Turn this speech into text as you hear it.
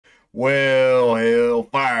Well,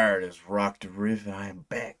 hellfire, it is RockdaRiff, and I am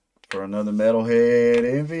back for another Metalhead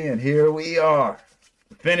Envy, and here we are.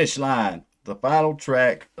 The finish line. The final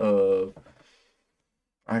track of,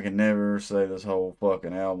 I can never say this whole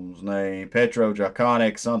fucking album's name.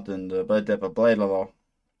 Draconic something, blah, blah, blah, blah.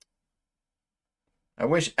 I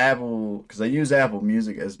wish Apple, because I use Apple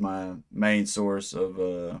Music as my main source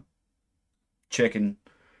of checking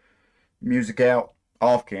music out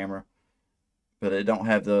off camera. But they don't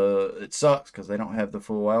have it sucks because they don't have the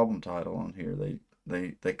full album title on here.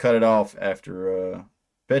 They cut it off after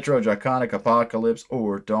Draconic Apocalypse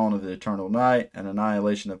or Dawn of the Eternal Night and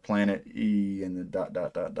Annihilation of Planet E and the dot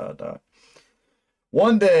dot dot dot dot.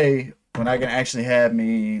 One day when I can actually have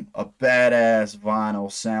me a badass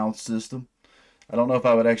vinyl sound system, I don't know if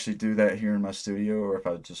I would actually do that here in my studio or if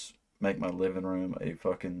I would just make my living room a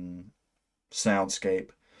fucking soundscape.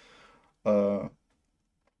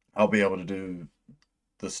 I'll be able to do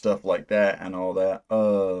the stuff like that and all that.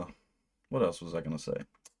 What else was I going to say?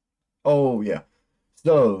 Oh, yeah.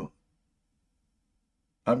 So,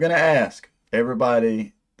 I'm going to ask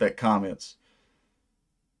everybody that comments,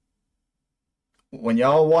 when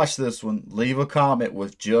y'all watch this one, leave a comment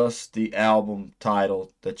with just the album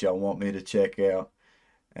title that y'all want me to check out.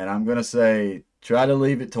 And I'm going to say, try to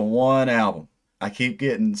leave it to one album. I keep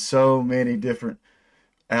getting so many different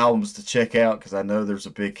albums to check out because I know there's a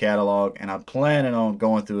big catalog, and I'm planning on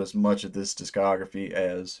going through as much of this discography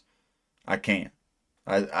as I can.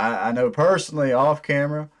 I know personally off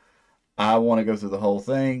camera I want to go through the whole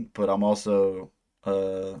thing, but I'm also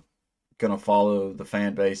gonna follow the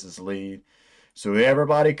fan base's lead. So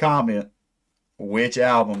everybody comment which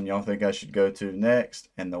album y'all think I should go to next,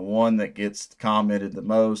 and the one that gets commented the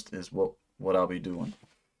most is what I'll be doing.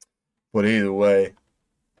 But either way,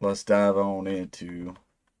 let's dive on into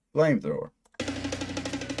Flamethrower.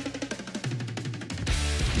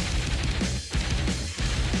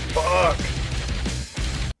 Fuck!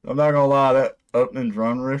 I'm not gonna lie, that opening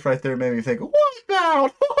drum riff right there made me think, what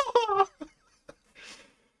about?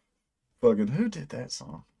 Fucking who did that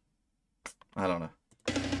song? I don't know.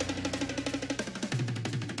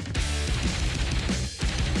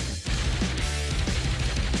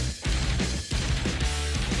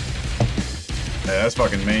 Yeah, that's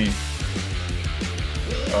fucking mean.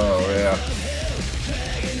 Oh, yeah.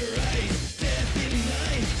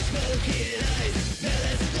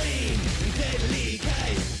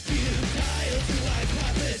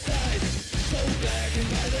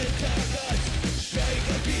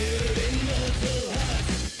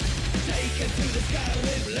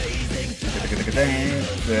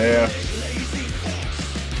 Yeah.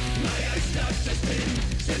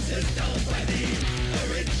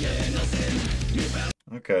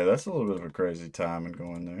 Okay, that's a little bit of a crazy timing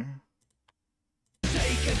going there.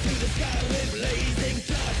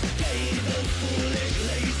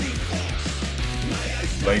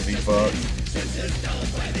 Lazy fuck.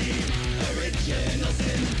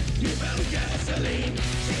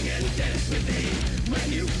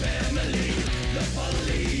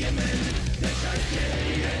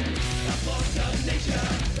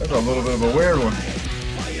 That's a little bit of a weird one.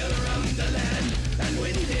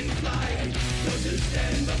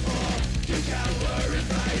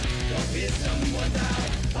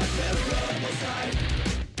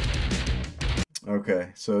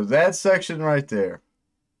 Okay, so that section right there,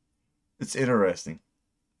 it's interesting.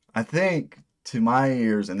 I think to my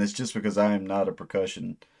ears, and it's just because I am not a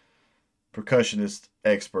percussionist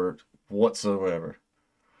expert whatsoever.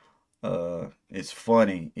 It's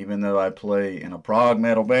funny, even though I play in a prog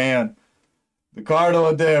metal band, the Cardinal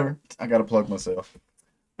Endeavor. I gotta plug myself.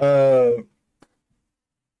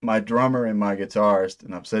 My drummer and my guitarist,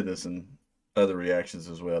 and I've said this in other reactions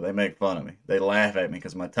as well, they make fun of me. They laugh at me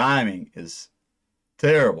because my timing is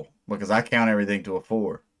terrible because I count everything to a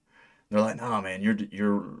 4. They're like, "No, man,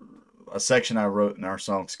 you're a section I wrote in our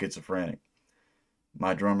song Schizophrenic."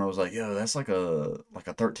 My drummer was like, "Yo, that's like a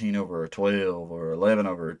 13 over a 12 or 11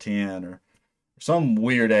 over a 10 or some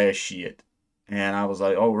weird ass shit." And I was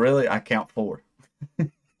like, "Oh, really? I count 4."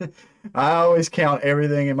 I always count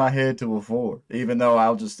everything in my head to a 4, even though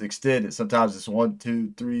I'll just extend it. Sometimes it's 1,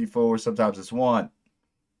 2, 3, 4. Sometimes it's 1,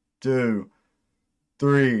 2,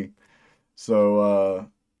 3. So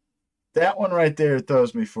that one right there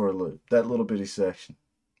throws me for a loop. That little bitty section.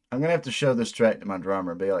 I'm gonna have to show this track to my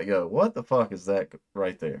drummer and be like, "Yo, what the fuck is that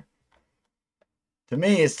right there?" To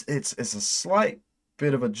me, it's a slight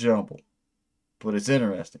bit of a jumble, but it's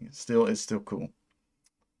interesting. It's still cool.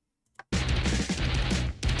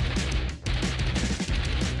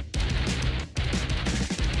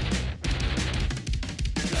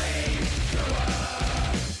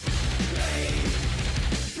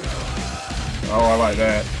 Oh, I like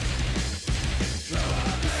that.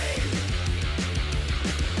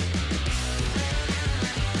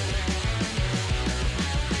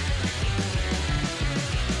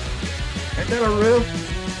 Ain't that a riff?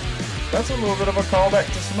 That's a little bit of a callback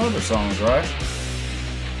to some other songs, right?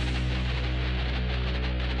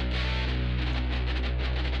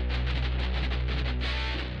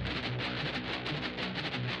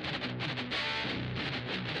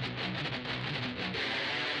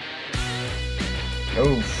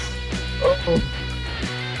 Oof. Oh.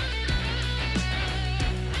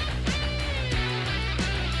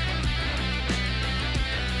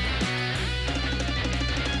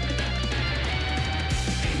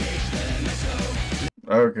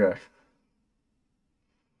 Okay.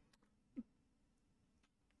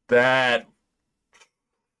 That.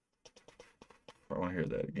 I want to hear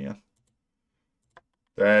that again.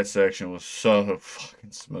 That section was so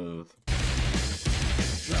fucking smooth.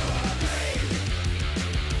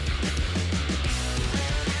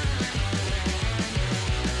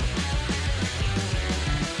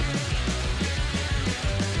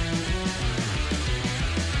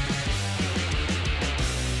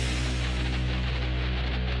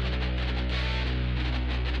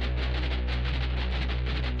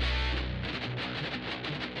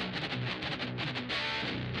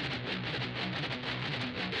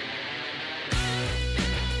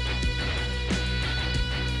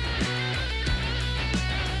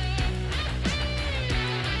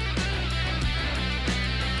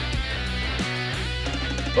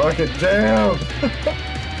 Fuck it down!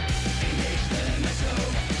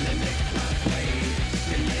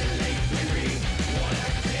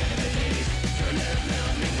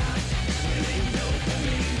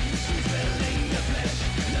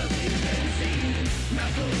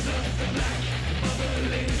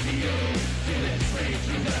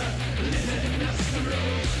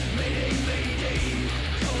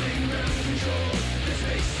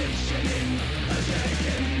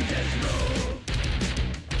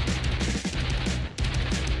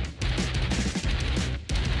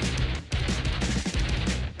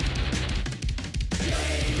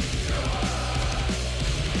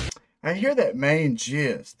 I hear that main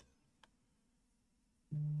gist,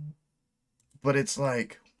 but it's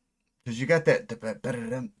like, because you got that,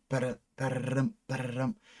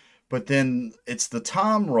 but then it's the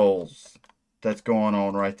tom rolls that's going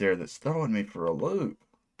on right there that's throwing me for a loop.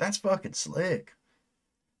 That's fucking slick.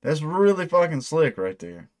 That's really fucking slick right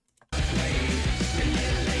there.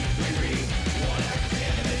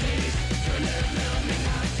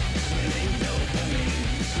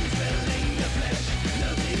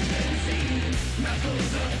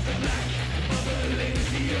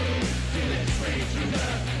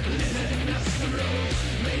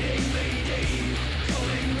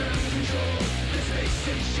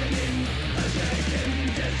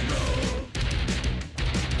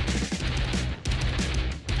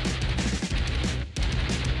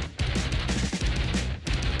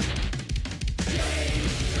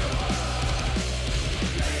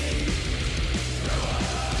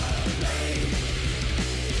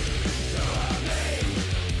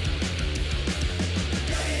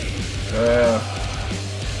 Yeah.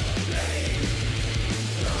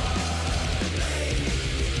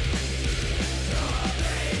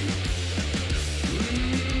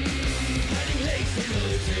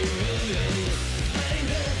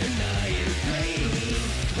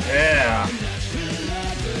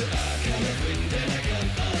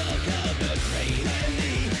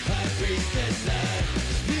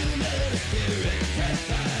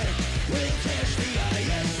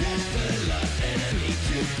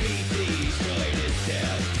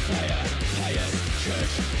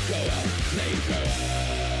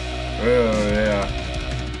 Oh, yeah.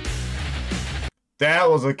 That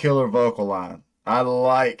was a killer vocal line. I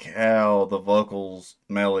like how the vocals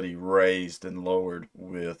melody raised and lowered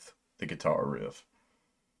with the guitar riff.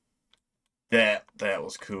 That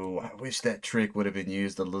was cool. I wish that trick would have been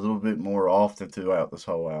used a little bit more often throughout this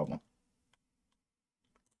whole album.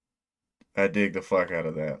 I dig the fuck out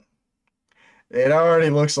of that. It already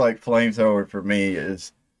looks like Flamethrower for me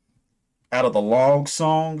is out of the long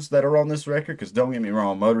songs that are on this record, because don't get me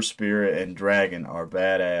wrong, Motor Spirit and Dragon are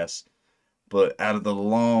badass, but out of the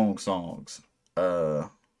long songs, looks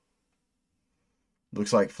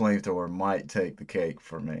like Flamethrower might take the cake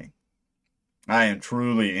for me. I am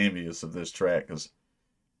truly envious of this track, because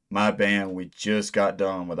my band, we just got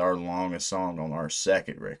done with our longest song on our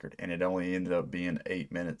second record, and it only ended up being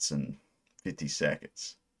 8 minutes and 50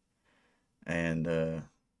 seconds. And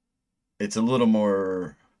it's a little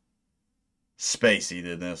more spacey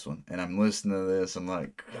than this one. And I'm listening to this, I'm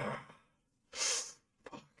like,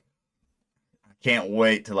 fuck. can't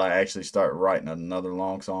wait till I actually start writing another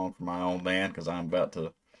long song for my own band because I'm about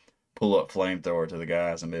to pull up Flamethrower to the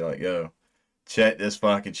guys and be like, yo, check this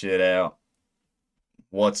fucking shit out.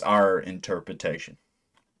 What's our interpretation?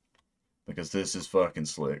 Because this is fucking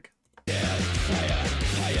slick. Yeah.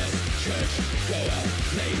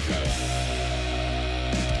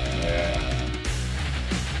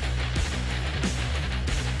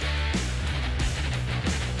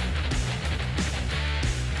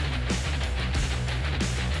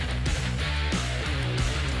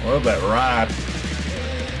 Love that ride.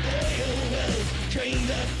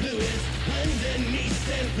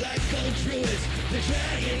 The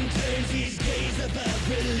dragon turns his gaze above,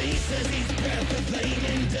 releases his breath of flame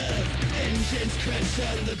and dove. Engines crunch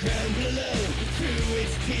on the ground below, through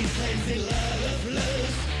its teeth cleansing lava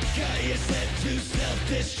flows. Gaia set to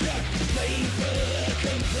self-destruct, flamethrower,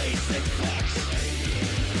 complacent fox.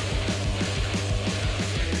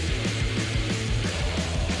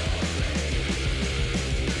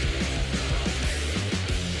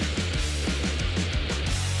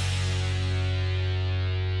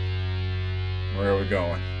 Where are we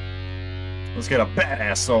going? Let's get a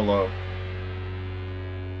badass solo.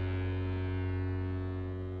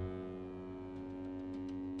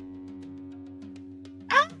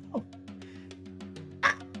 Ow!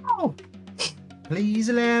 Ow! Please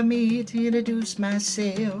allow me to introduce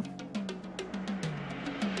myself.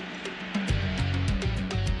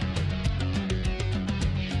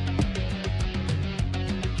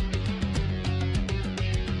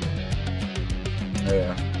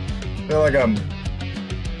 Yeah. I feel like I'm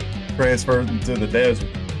transferred into the desert.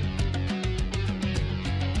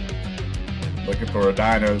 Looking for a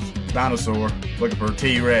dinosaur. Looking for a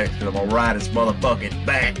T-Rex, and I'm gonna ride its motherfucking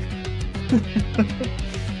back.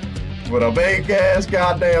 With a big ass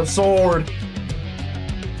goddamn sword.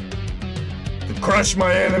 To crush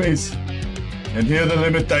my enemies. And hear the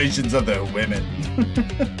limitations of their women.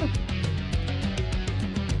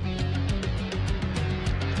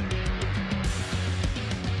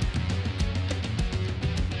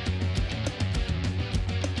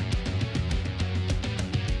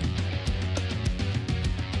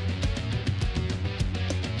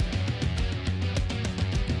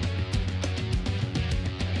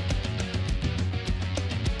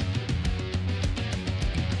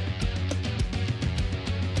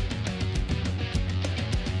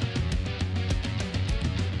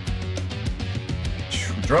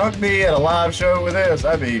 Drunk me at a live show with this,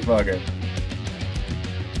 I'd be fucking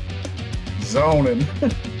zoning.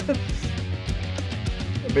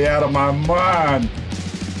 I'd be out of my mind.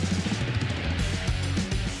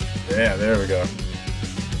 Yeah, there we go.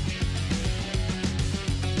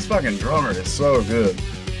 This fucking drummer is so good.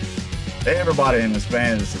 Everybody in this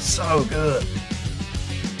band is just so good.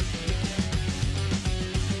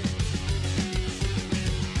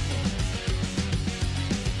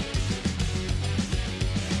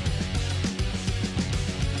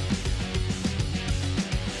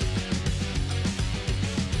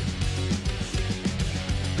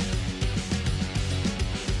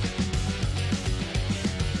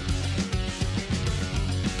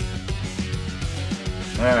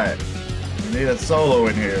 Alright, we need a solo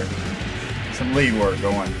in here. Some lead work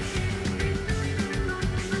going.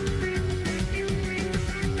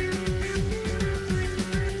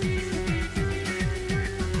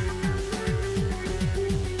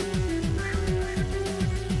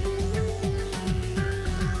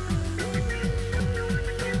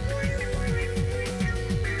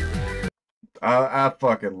 I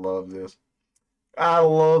fucking love this. I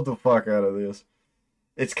love the fuck out of this.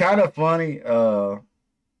 It's kind of funny.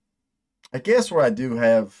 I guess where I do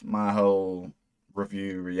have my whole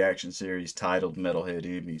review reaction series titled Metalhead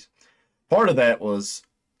Envies. Part of that was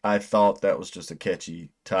I thought that was just a catchy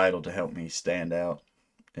title to help me stand out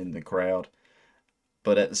in the crowd.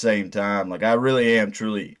 But at the same time, like I really am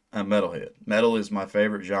truly a metalhead. Metal is my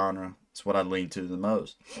favorite genre. It's what I lean to the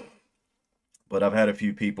most. But I've had a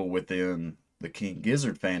few people within the King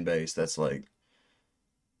Gizzard fan base that's like,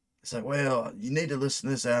 it's like, well, you need to listen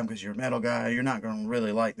to this album because you're a metal guy. You're not going to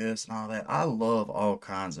really like this and all that. I love all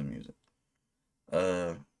kinds of music.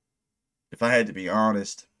 If I had to be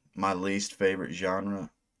honest, my least favorite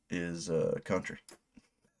genre is country.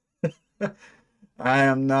 I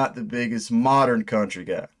am not the biggest modern country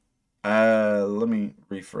guy. Let me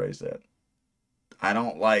rephrase that. I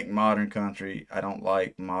don't like modern country. I don't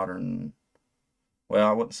like modern. Well,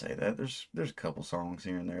 I wouldn't say that. There's a couple songs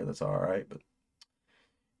here and there that's all right, but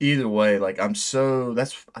either way, like I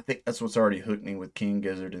think that's what's already hooked me with King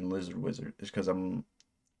Gizzard and Lizard Wizard is because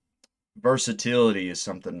versatility is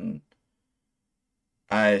something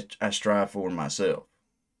I strive for myself,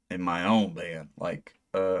 in my own band. Like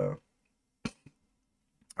our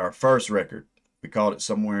first record, we called it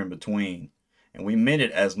Somewhere in Between, and we meant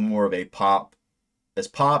it as more of a as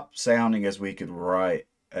pop sounding as we could write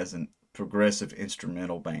as a progressive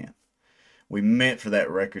instrumental band. We meant for that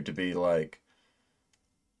record to be like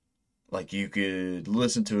you could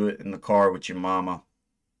listen to it in the car with your mama,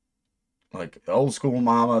 like old school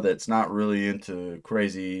mama that's not really into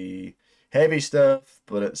crazy heavy stuff,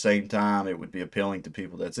 but at the same time it would be appealing to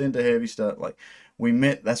people that's into heavy stuff. Like we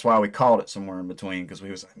meant that's why we called it Somewhere in Between, because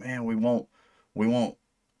we was like, man, we want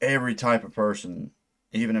every type of person,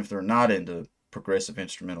 even if they're not into progressive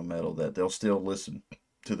instrumental metal, that they'll still listen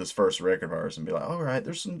to this first record of ours and be like, all right,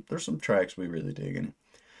 there's some tracks we really dig in it.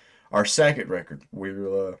 Our second record, we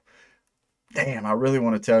damn, I really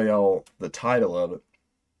want to tell y'all the title of it,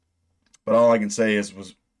 but all I can say is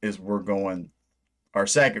we're going our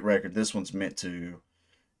second record. This one's meant to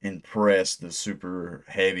impress the super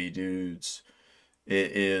heavy dudes.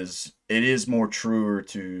 It is more truer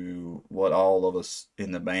to what all of us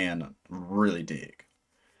in the band really dig.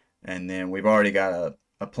 And then we've already got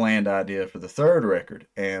a planned idea for the third record,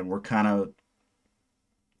 and we're kind of,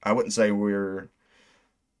 I wouldn't say we're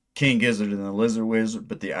King Gizzard and the Lizard Wizard,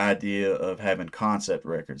 but the idea of having concept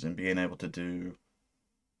records and being able to do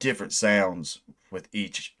different sounds with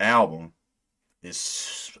each album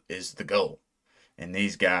is the goal. And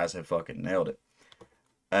these guys have fucking nailed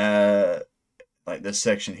it. Like this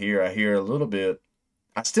section here, I hear a little bit.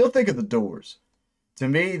 I still think of the Doors. To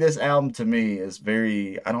me, this album to me is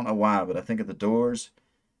very, I don't know why, but I think of the Doors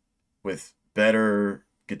with better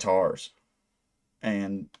guitars.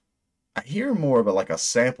 And I hear more of like a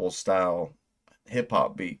sample style hip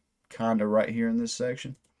hop beat kind of right here in this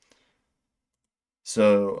section.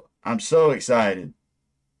 So I'm so excited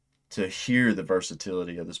to hear the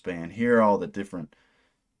versatility of this band, hear all the different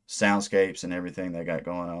soundscapes and everything they got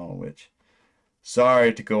going on, which,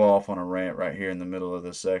 sorry to go off on a rant right here in the middle of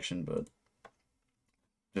this section, but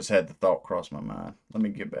just had the thought cross my mind. Let me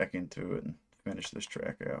get back into it and finish this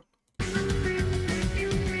track out.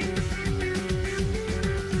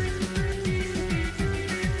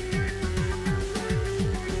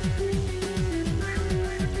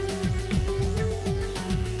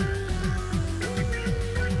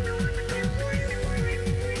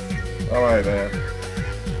 All right, man.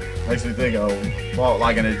 Makes me think I walk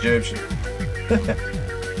like an Egyptian.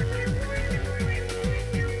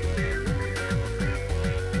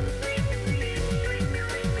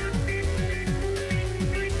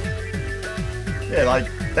 Yeah, like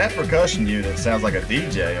that percussion unit sounds like a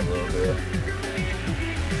DJ a little bit.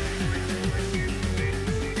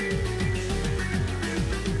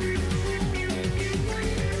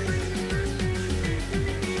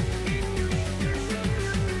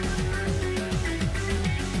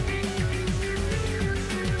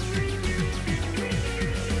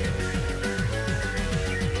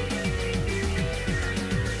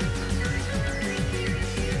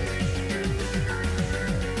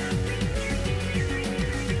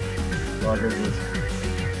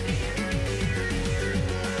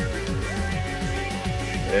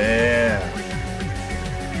 Yeah.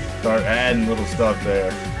 Start adding little stuff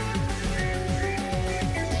there.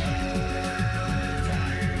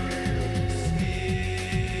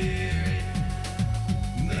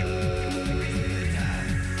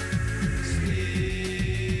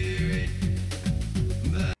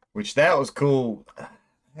 Which that was cool. I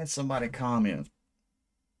had somebody comment.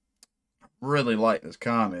 I really like this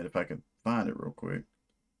comment, if I could find it real quick.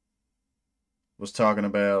 Was talking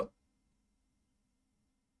about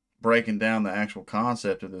breaking down the actual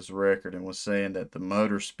concept of this record and was saying that the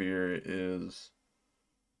motor spirit is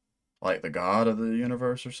like the god of the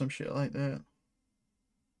universe or some shit like that.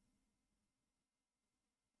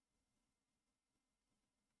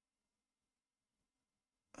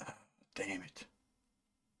 Damn it.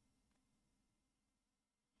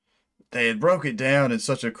 They had broke it down in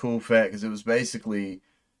such a cool fact, because it was basically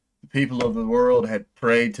the people of the world had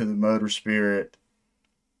prayed to the motor spirit,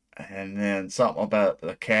 and then something about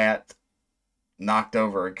a cat knocked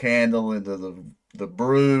over a candle into the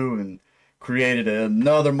brew and created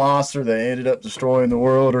another monster that ended up destroying the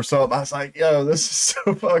world or something. I was like, yo, this is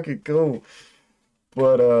so fucking cool.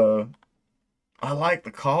 But I like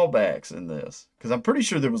the callbacks in this, because I'm pretty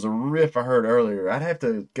sure there was a riff I heard earlier. I'd have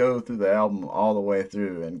to go through the album all the way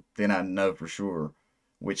through, and then I'd know for sure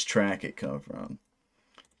which track it come from.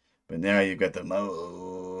 But now you've got the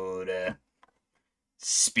motor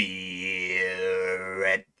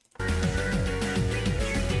spirit.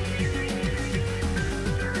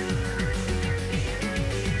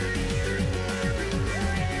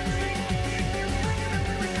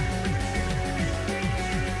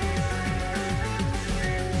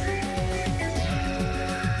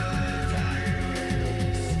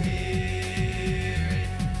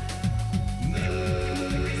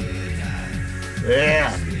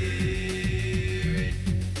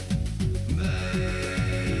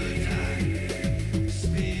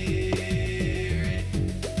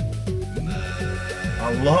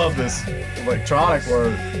 love this electronic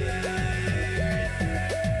work.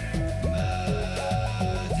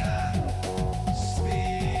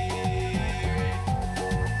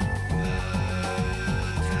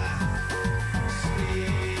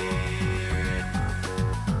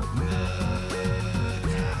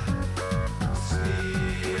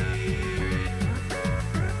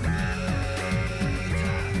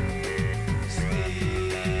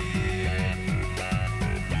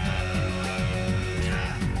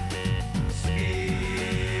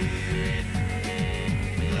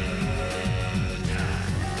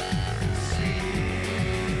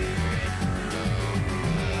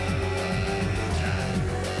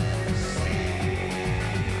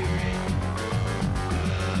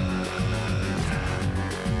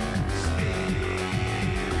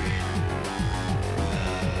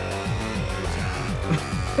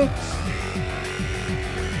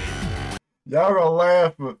 Y'all gonna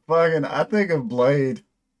laugh, but fucking, I think of Blade,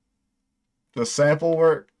 the sample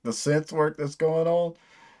work, the synth work that's going on.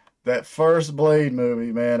 That first Blade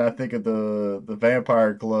movie, man, I think of the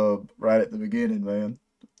Vampire Club right at the beginning, man.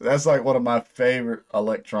 That's like one of my favorite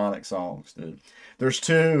electronic songs, dude. There's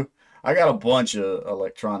two. I got a bunch of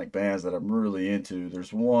electronic bands that I'm really into.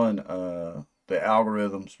 There's one, the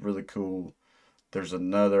algorithm's really cool. There's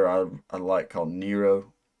another I like called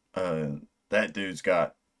Nero. That dude's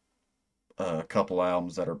got a couple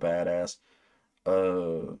albums that are badass.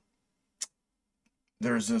 Uh,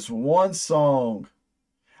 there's this one song.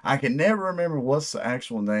 I can never remember what's the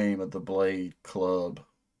actual name of the Blade Club,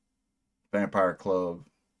 Vampire Club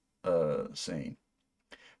scene.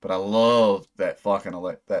 But I love that fucking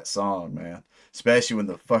that song, man. Especially when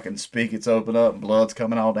the fucking speakers open up and blood's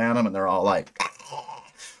coming all down them and they're all like,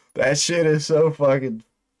 that shit is so fucking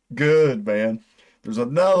good, man. There's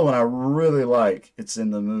another one I really like. It's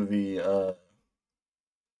in the movie.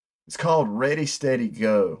 It's called Ready, Steady,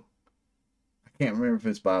 Go. I can't remember if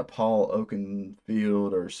it's by Paul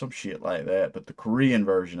Oakenfold or some shit like that, but the Korean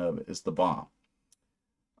version of it is the bomb.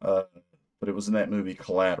 But it was in that movie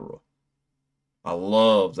Collateral. I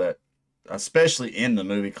love that, especially in the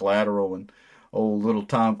movie Collateral when old little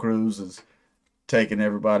Tom Cruise is taking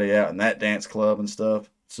everybody out in that dance club and stuff.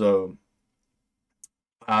 So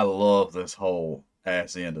I love this whole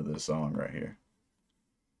ass end of this song right here.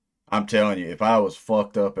 I'm telling you, if I was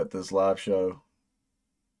fucked up at this live show,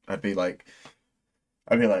 I'd be like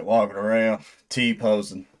walking around,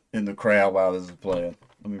 T-posing in the crowd while this is playing.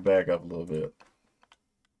 Let me back up a little bit.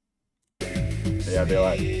 Yeah, I'd be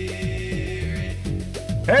like,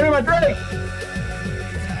 hand me my drink!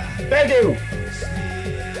 Thank you!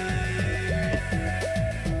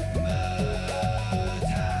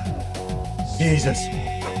 Jesus.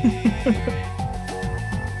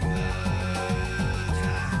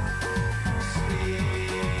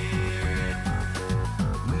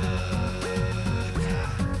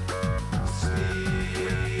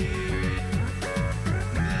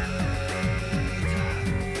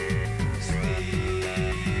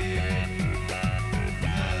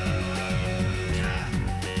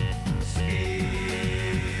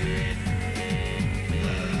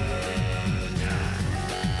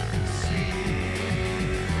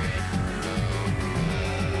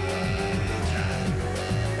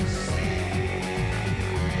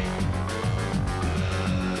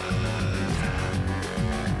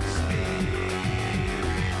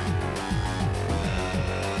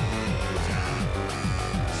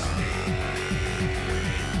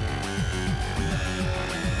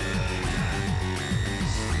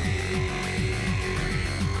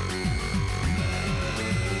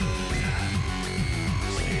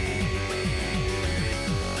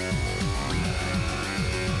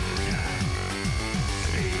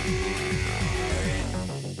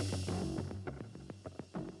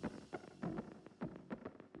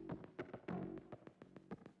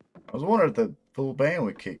 I was wondering if the full band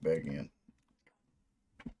would kick back in.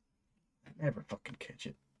 I never fucking catch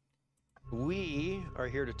it. We are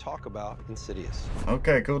here to talk about Insidious.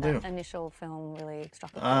 Okay, cool deal. That initial film really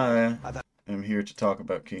struck a I am here to talk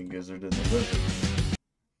about King Gizzard and the Lizard.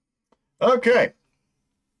 Okay.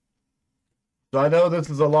 So I know this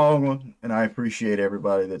is a long one, and I appreciate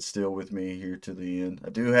everybody that's still with me here to the end. I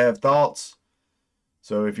do have thoughts.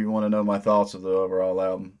 So if you want to know my thoughts of the overall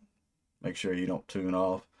album, make sure you don't tune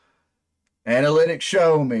off. Analytics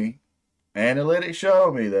show me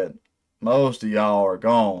that most of y'all are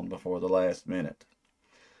gone before the last minute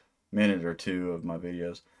or two of my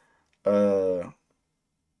videos. That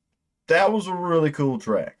was a really cool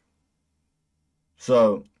track.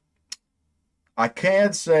 So I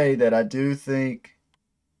can say that I do think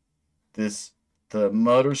the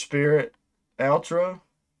Motor Spirit outro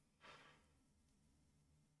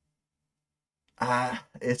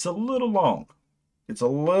It's a little long. It's a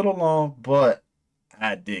little long, but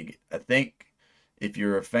I dig it. I think if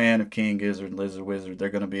you're a fan of King Gizzard and Lizard Wizard, they're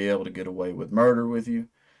going to be able to get away with murder with you.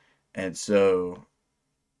 And so,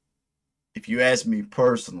 if you ask me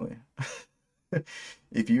personally,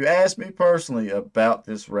 if you ask me personally about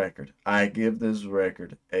this record, I give this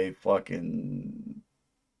record a fucking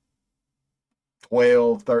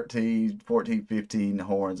 12, 13, 14, 15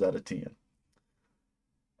 horns out of 10.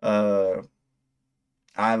 Uh,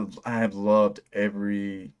 I have loved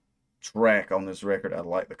every track on this record. I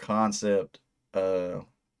like the concept, uh,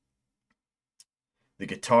 the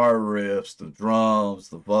guitar riffs, the drums,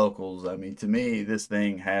 the vocals. I mean, to me, this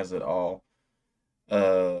thing has it all.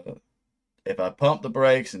 Uh, if I pump the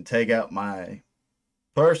brakes and take out my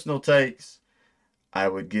personal takes, I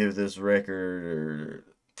would give this record.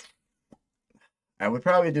 I would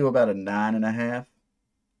probably do about a 9.5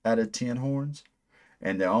 out of 10 horns.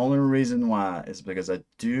 And the only reason why is because I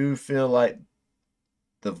do feel like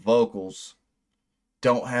the vocals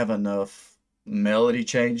don't have enough melody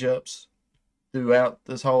change ups throughout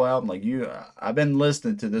this whole album. Like I've been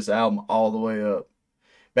listening to this album all the way up.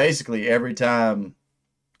 Basically, every time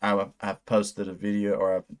I've posted a video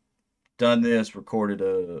or I've done this, recorded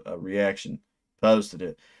a reaction, posted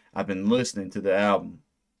it, I've been listening to the album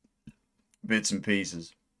bits and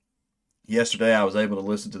pieces. Yesterday, I was able to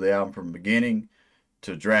listen to the album from beginning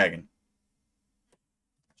to Dragon.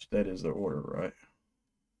 That is the order, right?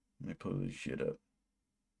 Let me pull this shit up.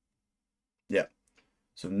 Yeah.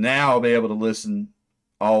 So now I'll be able to listen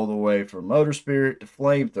all the way from Motor Spirit to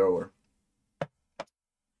Flamethrower.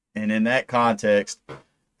 And in that context,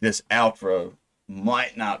 this outro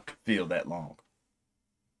might not feel that long.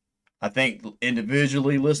 I think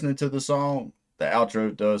individually listening to the song, the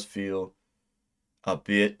outro does feel a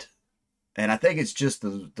bit, and I think it's just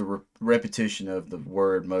the repetition of the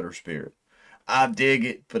word Motor Spirit. I dig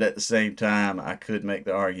it, but at the same time, I could make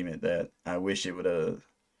the argument that I wish it would have.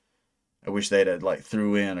 I wish they'd have like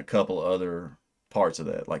threw in a couple other parts of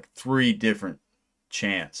that, like 3 different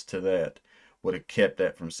chants to that would have kept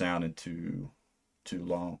that from sounding too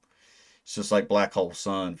long. It's just like Black Hole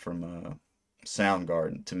Sun from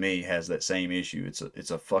Soundgarden. To me, has that same issue.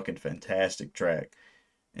 It's a fucking fantastic track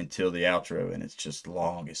until the outro, and it's just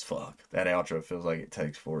long as fuck. That outro feels like it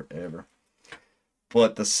takes forever.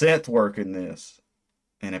 But the synth work in this,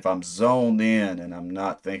 and if I'm zoned in and I'm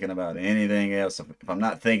not thinking about anything else, if I'm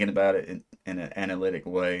not thinking about it in an analytic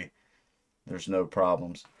way, there's no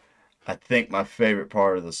problems. I think my favorite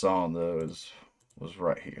part of the song though was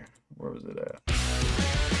right here. Where was it at?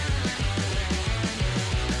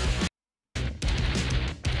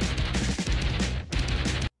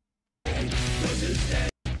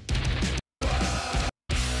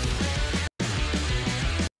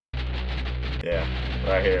 Yeah,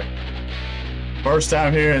 right here. First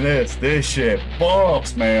time hearing this shit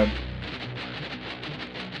bumps, man.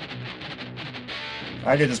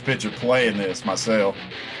 I can just picture playing this myself.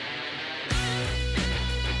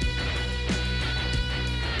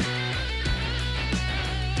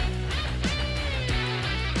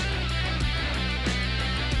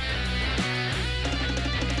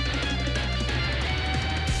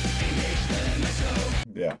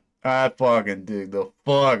 Yeah, I fucking dig the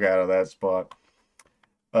fuck out of that spot.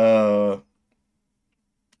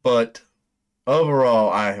 But overall,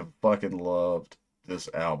 I have fucking loved this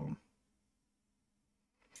album.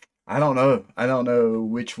 I don't know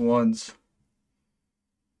which ones.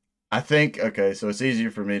 I think, okay, so it's easier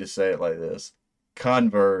for me to say it like this.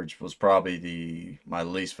 Converge was probably my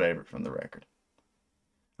least favorite from the record.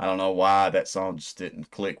 I don't know why that song just didn't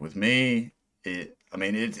click with me.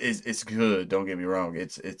 It's good, don't get me wrong.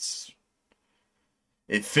 It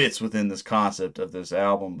fits within this concept of this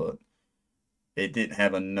album, but it didn't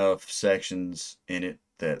have enough sections in it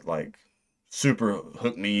that like super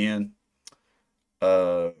hooked me in.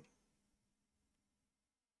 I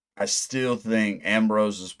still think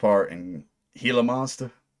Ambrose's part in Gila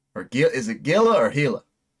Monster, or is it Gila or Gila?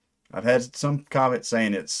 I've had some comments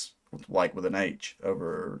saying it's like with an H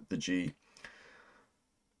over the G.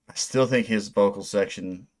 I still think his vocal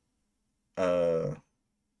section in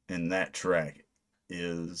that track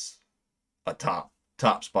is a top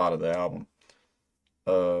spot of the album.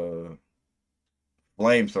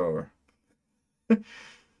 Flamethrower.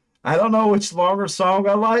 I don't know which longer song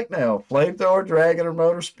I like now. Flamethrower, Dragon, or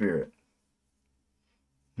Motor Spirit.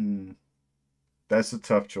 That's a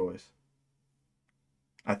tough choice.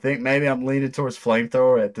 I think maybe I'm leaning towards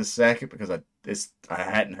Flamethrower at this second because I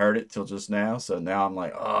hadn't heard it till just now. So now I'm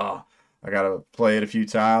like, oh, I gotta play it a few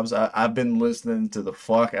times. I've been listening to the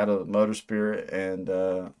fuck out of Motor Spirit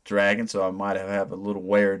and Dragon, so I might have a little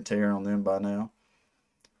wear and tear on them by now.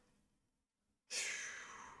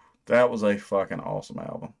 That was a fucking awesome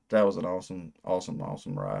album. That was an awesome, awesome,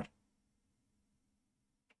 awesome ride.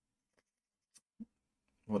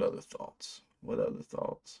 What other thoughts? What other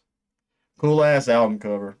thoughts? Cool ass album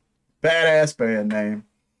cover. Badass band name.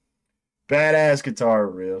 Badass guitar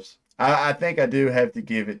riffs. I think I do have to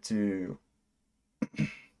give it to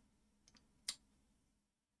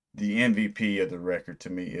the MVP of the record. To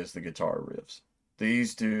me is the guitar riffs.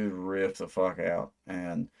 These dudes riff the fuck out,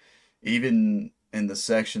 and even in the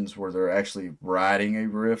sections where they're actually riding a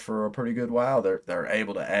riff for a pretty good while, they're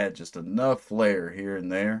able to add just enough flair here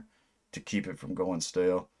and there to keep it from going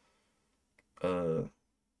stale. I'll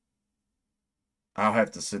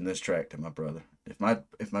have to send this track to my brother. If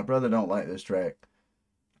my brother don't like this track,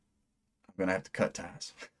 I'm gonna have to cut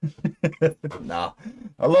ties. Nah,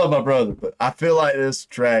 I love my brother, but I feel like this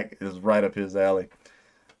track is right up his alley.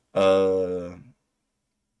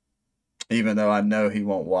 Even though I know he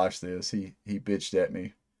won't watch this, he bitched at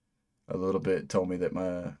me a little bit, told me that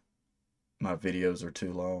my videos are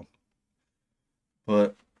too long.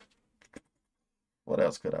 But what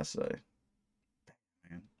else could I say?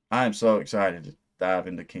 Man, I am so excited to dive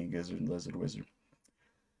into King Gizzard and Lizard Wizard.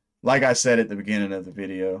 Like I said at the beginning of the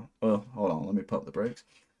video, well, hold on, let me pump the brakes.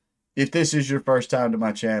 If this is your first time to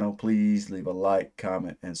my channel, please leave a like,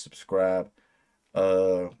 comment, and subscribe.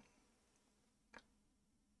 And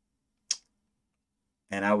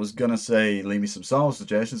I was going to say leave me some song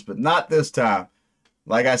suggestions, but not this time.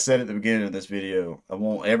 Like I said at the beginning of this video, I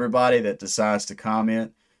want everybody that decides to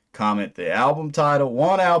comment the album title,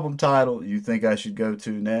 one album title you think I should go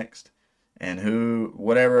to next. And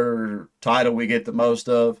whatever title we get the most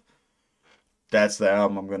of, that's the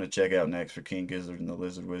album I'm going to check out next for King Gizzard and the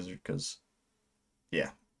Lizard Wizard. Because,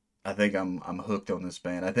 yeah, I think I'm hooked on this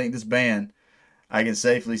band. I think this band, I can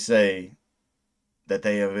safely say that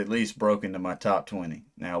they have at least broken into my top 20.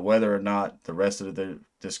 Now, whether or not the rest of their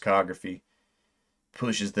discography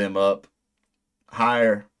pushes them up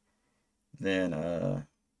higher, then, or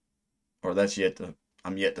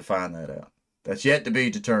I'm yet to find that out. That's yet to be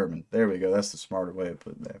determined. There we go. That's the smarter way of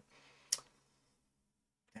putting that.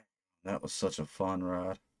 That was such a fun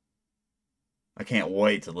ride. I can't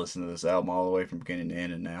wait to listen to this album all the way from beginning to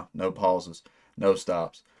end and now. No pauses, no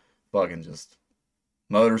stops. Fucking just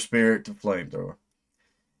Motor Spirit to Flamethrower.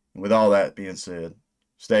 And with all that being said,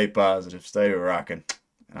 stay positive, stay rocking,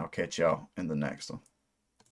 and I'll catch y'all in the next one.